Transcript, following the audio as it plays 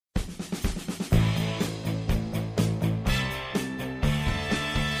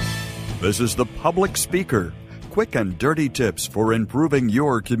This is The Public Speaker, quick and dirty tips for improving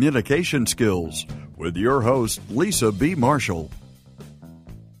your communication skills, with your host, Lisa B. Marshall.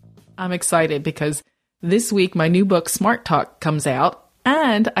 I'm excited because this week my new book, Smart Talk, comes out,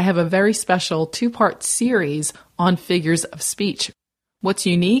 and I have a very special 2-part series on figures of speech. What's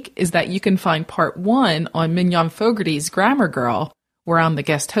unique is that you can find part 1 on Mignon Fogarty's Grammar Girl, where I'm the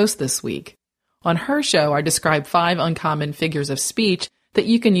guest host this week. On her show, I describe 5 uncommon figures of speech that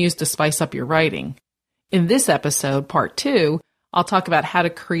you can use to spice up your writing. In this episode, part 2, I'll talk about how to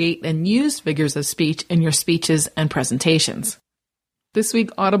create and use figures of speech in your speeches and presentations. This week,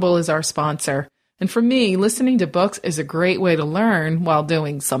 Audible is our sponsor, and for me, listening to books is a great way to learn while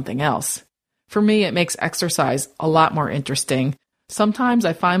doing something else. For me, it makes exercise a lot more interesting. Sometimes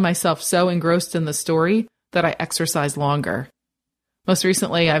I find myself so engrossed in the story that I exercise longer. Most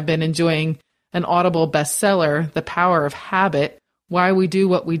recently, I've been enjoying an Audible bestseller, The Power of Habit, Why We Do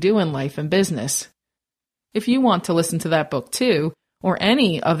What We Do in Life and Business. If you want to listen to that book too, or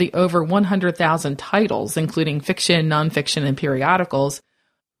any of the over 100,000 titles, including fiction, nonfiction, and periodicals,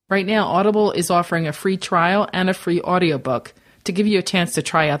 right now Audible is offering a free trial and a free audiobook to give you a chance to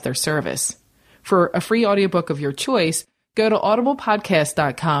try out their service. For a free audiobook of your choice, go to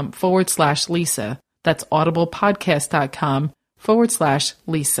audiblepodcast.com/Lisa. That's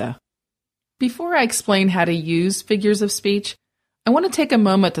audiblepodcast.com/Lisa. Before I explain how to use figures of speech, I want to take a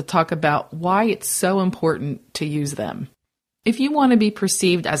moment to talk about why it's so important to use them. If you want to be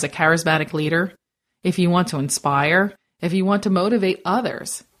perceived as a charismatic leader, if you want to inspire, if you want to motivate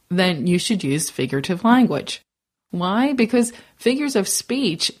others, then you should use figurative language. Why? Because figures of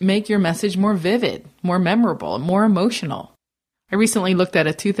speech make your message more vivid, more memorable, and more emotional. I recently looked at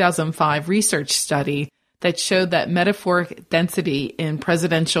a 2005 research study that showed that metaphoric density in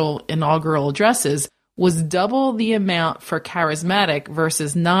presidential inaugural addresses was double the amount for charismatic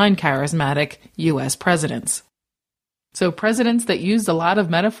versus non-charismatic U.S. presidents. So presidents that used a lot of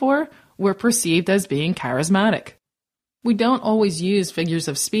metaphor were perceived as being charismatic. We don't always use figures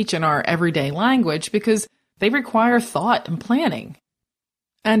of speech in our everyday language because they require thought and planning.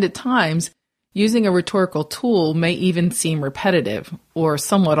 And at times, using a rhetorical tool may even seem repetitive or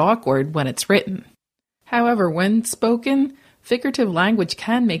somewhat awkward when it's written. However, when spoken, figurative language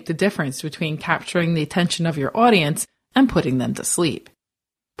can make the difference between capturing the attention of your audience and putting them to sleep.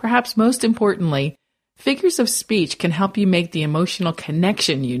 Perhaps most importantly, figures of speech can help you make the emotional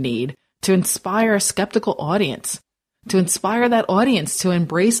connection you need to inspire a skeptical audience, to inspire that audience to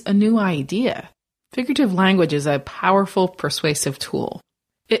embrace a new idea. Figurative language is a powerful, persuasive tool.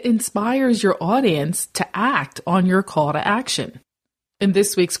 It inspires your audience to act on your call to action. In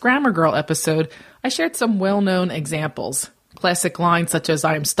this week's Grammar Girl episode, I shared some well-known examples. Classic lines such as,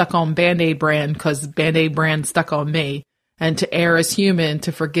 I'm stuck on Band-Aid brand because Band-Aid brand stuck on me, and to err is human,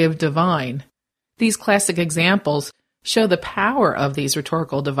 to forgive divine. These classic examples show the power of these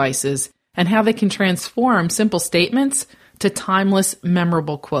rhetorical devices and how they can transform simple statements to timeless,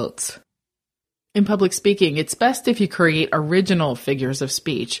 memorable quotes. In public speaking, it's best if you create original figures of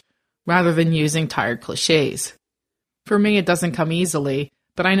speech rather than using tired cliches. For me, it doesn't come easily,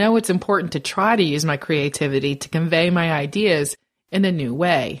 but I know it's important to try to use my creativity to convey my ideas in a new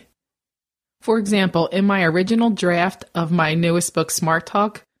way. For example, in my original draft of my newest book, Smart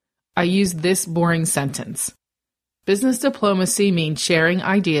Talk, I used this boring sentence. Business diplomacy means sharing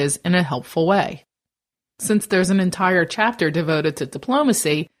ideas in a helpful way. Since there's an entire chapter devoted to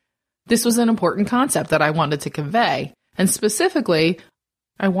diplomacy, this was an important concept that I wanted to convey, and specifically,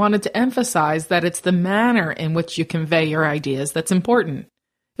 I wanted to emphasize that it's the manner in which you convey your ideas that's important.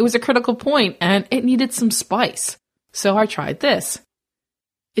 It was a critical point, and it needed some spice, so I tried this.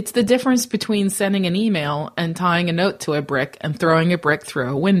 It's the difference between sending an email and tying a note to a brick and throwing a brick through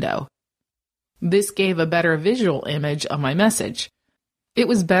a window. This gave a better visual image of my message. It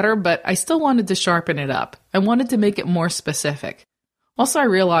was better, but I still wanted to sharpen it up. I wanted to make it more specific. Also, I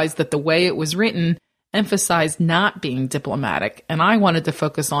realized that the way it was written emphasized not being diplomatic, and I wanted to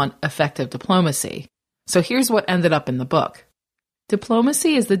focus on effective diplomacy. So here's what ended up in the book.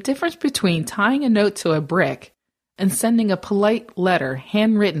 Diplomacy is the difference between tying a note to a brick and sending a polite letter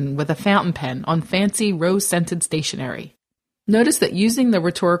handwritten with a fountain pen on fancy rose-scented stationery. Notice that using the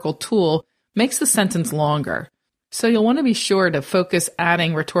rhetorical tool makes the sentence longer, so you'll want to be sure to focus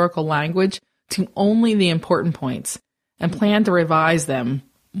adding rhetorical language to only the important points and plan to revise them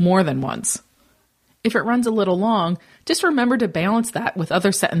more than once. If it runs a little long, just remember to balance that with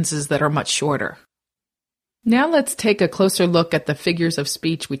other sentences that are much shorter. Now let's take a closer look at the figures of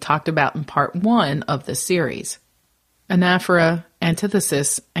speech we talked about in part 1 of this series. Anaphora,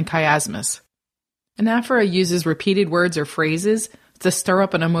 antithesis, and chiasmus. Anaphora uses repeated words or phrases to stir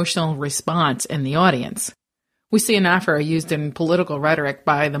up an emotional response in the audience. We see anaphora used in political rhetoric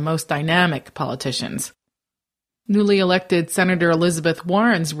by the most dynamic politicians. Newly elected Senator Elizabeth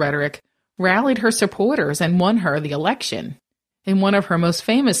Warren's rhetoric rallied her supporters and won her the election. In one of her most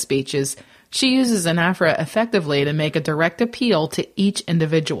famous speeches, she uses anaphora effectively to make a direct appeal to each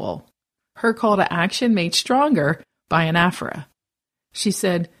individual. Her call to action made stronger by anaphora. She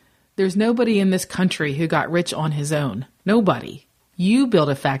said, "There's nobody in this country who got rich on his own. Nobody. You built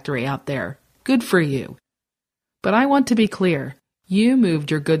a factory out there. Good for you. But I want to be clear. You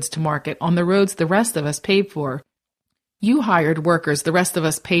moved your goods to market on the roads the rest of us paid for. You hired workers the rest of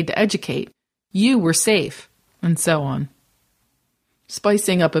us paid to educate. You were safe," and so on.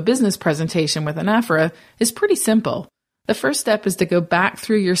 Spicing up a business presentation with anaphora is pretty simple. The first step is to go back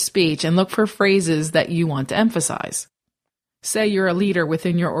through your speech and look for phrases that you want to emphasize. Say you're a leader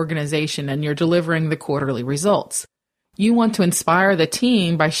within your organization and you're delivering the quarterly results. You want to inspire the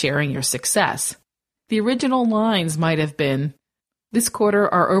team by sharing your success. The original lines might have been, "This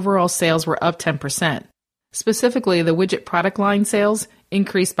quarter our overall sales were up 10%. Specifically, the widget product line sales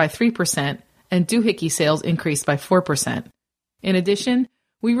increased by 3% and doohickey sales increased by 4%. In addition,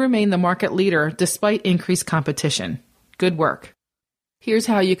 we remain the market leader despite increased competition. Good work." Here's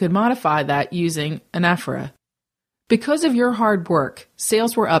how you could modify that using anaphora. "Because of your hard work,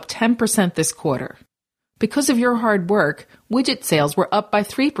 sales were up 10% this quarter. Because of your hard work, widget sales were up by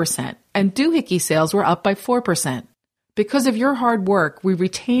 3% and doohickey sales were up by 4%. Because of your hard work, we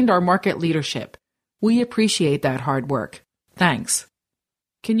retained our market leadership. We appreciate that hard work. Thanks."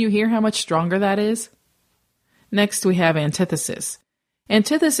 Can you hear how much stronger that is? Next, we have antithesis.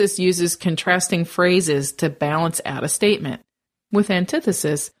 Antithesis uses contrasting phrases to balance out a statement. With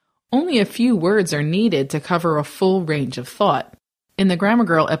antithesis, only a few words are needed to cover a full range of thought. In the Grammar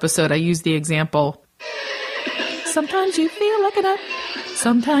Girl episode, I used the example, "Sometimes you feel like a nut,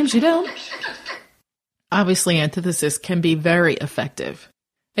 sometimes you don't." Obviously, antithesis can be very effective.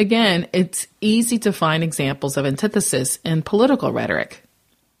 Again, it's easy to find examples of antithesis in political rhetoric.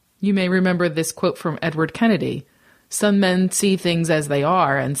 You may remember this quote from Edward Kennedy. "Some men see things as they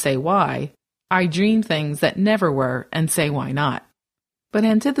are and say why. I dream things that never were and say why not." But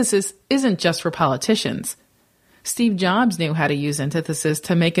antithesis isn't just for politicians. Steve Jobs knew how to use antithesis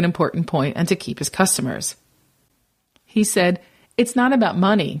to make an important point and to keep his customers. He said, "It's not about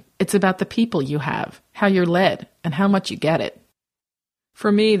money, it's about the people you have, how you're led, and how much you get it."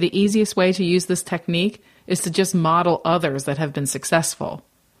 For me, the easiest way to use this technique is to just model others that have been successful.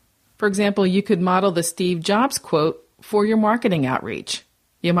 For example, you could model the Steve Jobs quote for your marketing outreach.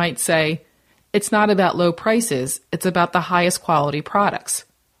 You might say, "It's not about low prices, it's about the highest quality products."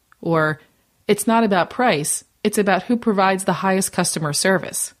 Or, "It's not about price, it's about who provides the highest customer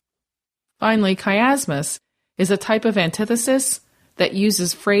service." Finally, chiasmus is a type of antithesis that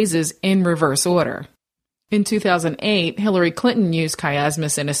uses phrases in reverse order. In 2008, Hillary Clinton used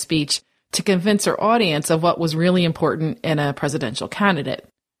chiasmus in a speech to convince her audience of what was really important in a presidential candidate.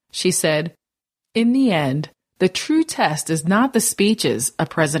 She said, "In the end, the true test is not the speeches a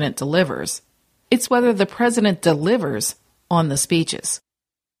president delivers. It's whether the president delivers on the speeches."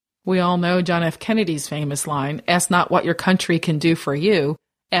 We all know John F. Kennedy's famous line, "Ask not what your country can do for you,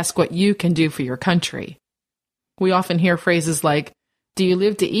 ask what you can do for your country." We often hear phrases like, "Do you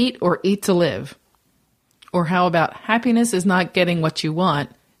live to eat or eat to live?" Or how about, "Happiness is not getting what you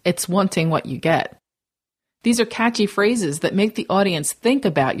want, it's wanting what you get." These are catchy phrases that make the audience think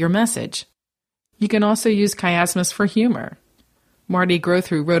about your message. You can also use chiasmus for humor. Marty Groth,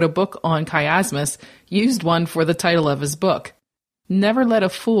 who wrote a book on chiasmus, used one for the title of his book, "Never Let a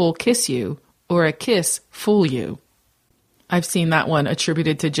Fool Kiss You, or a Kiss Fool You." I've seen that one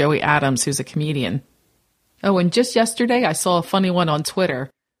attributed to Joey Adams, who's a comedian. Oh, and just yesterday I saw a funny one on Twitter.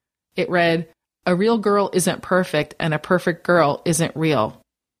 It read, "A real girl isn't perfect and a perfect girl isn't real."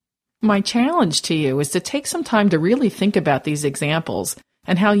 My challenge to you is to take some time to really think about these examples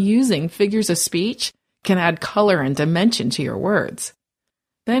and how using figures of speech can add color and dimension to your words.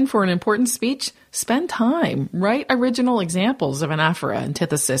 Then for an important speech, spend time, write original examples of anaphora,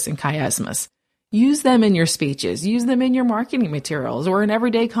 antithesis, and chiasmus. Use them in your speeches, use them in your marketing materials or in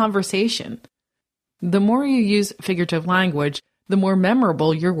everyday conversation. The more you use figurative language, the more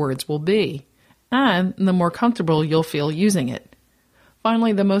memorable your words will be, and the more comfortable you'll feel using it.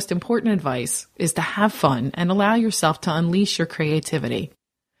 Finally, the most important advice is to have fun and allow yourself to unleash your creativity.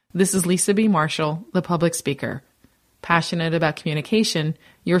 This is Lisa B. Marshall, the public speaker. Passionate about communication,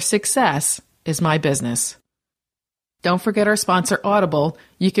 your success is my business. Don't forget our sponsor, Audible.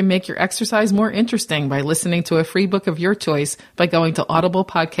 You can make your exercise more interesting by listening to a free book of your choice by going to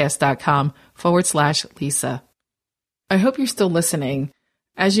audiblepodcast.com/Lisa. I hope you're still listening.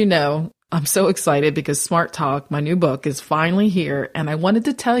 As you know, I'm so excited because Smart Talk, my new book, is finally here, and I wanted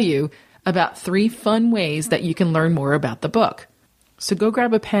to tell you about 3 fun ways that you can learn more about the book. So go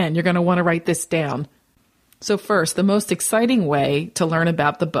grab a pen. You're going to want to write this down. So first, the most exciting way to learn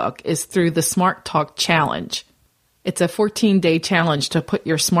about the book is through the Smart Talk Challenge. It's a 14-day challenge to put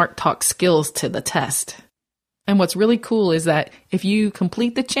your Smart Talk skills to the test. And what's really cool is that if you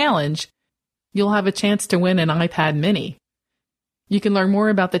complete the challenge, you'll have a chance to win an iPad mini. You can learn more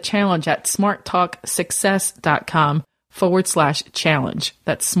about the challenge at smarttalksuccess.com/challenge.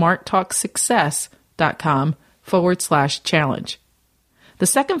 That's smarttalksuccess.com/challenge. The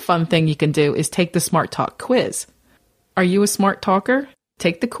second fun thing you can do is take the Smart Talk quiz. Are you a smart talker?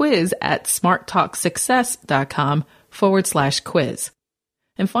 Take the quiz at smarttalksuccess.com/quiz.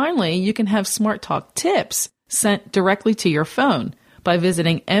 And finally, you can have Smart Talk tips sent directly to your phone by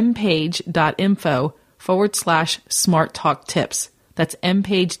visiting mpage.info/smarttalktips. That's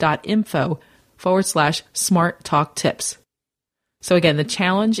mpage.info/smarttalktips. So again, the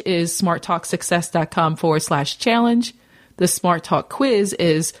challenge is smarttalksuccess.com/challenge. The Smart Talk quiz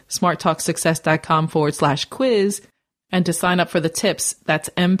is smarttalksuccess.com/quiz. And to sign up for the tips, that's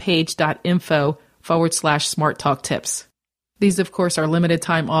mpage.info/smarttalktips. These, of course, are limited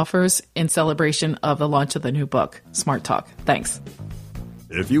time offers in celebration of the launch of the new book, Smart Talk. Thanks.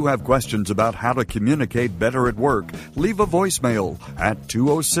 If you have questions about how to communicate better at work, leave a voicemail at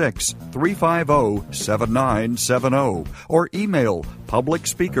 206-350-7970 or email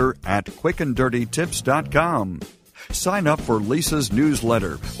publicspeaker@quickanddirtytips.com. Sign up for Lisa's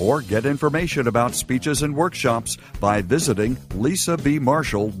newsletter or get information about speeches and workshops by visiting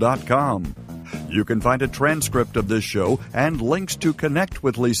lisabmarshall.com. You can find a transcript of this show and links to connect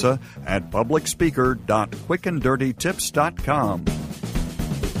with Lisa at publicspeaker.quickanddirtytips.com.